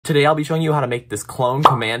Today I'll be showing you how to make this clone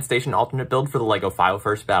command station alternate build for the LEGO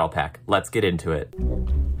 501st Battle Pack. Let's get into it.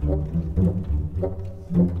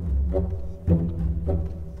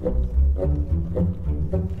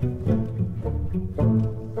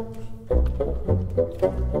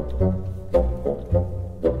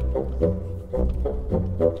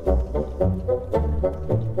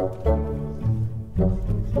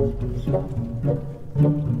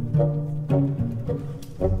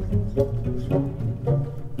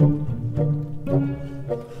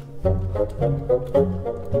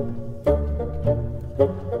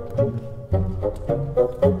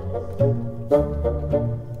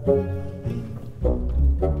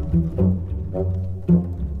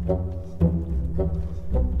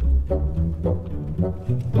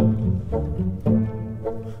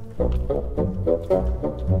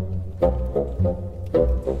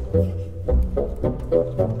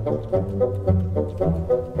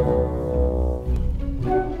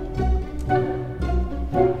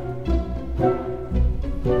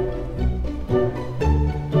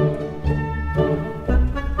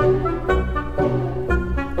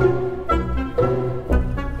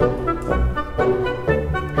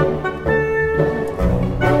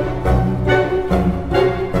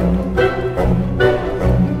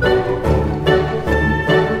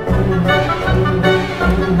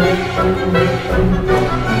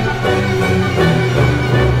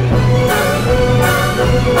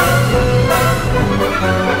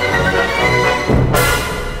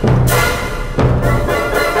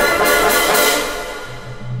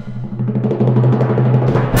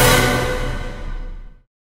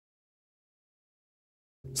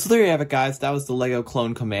 So there you have it, guys. That was the LEGO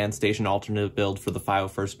Clone Command Station alternate build for the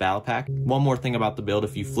 501st Battle Pack. One more thing about the build,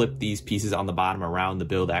 if you flip these pieces on the bottom around, the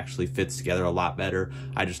build actually fits together a lot better.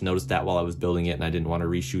 I just noticed that while I was building it and I didn't want to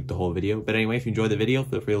reshoot the whole video. But anyway, if you enjoyed the video,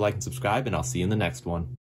 feel free to like and subscribe, and I'll see you in the next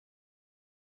one.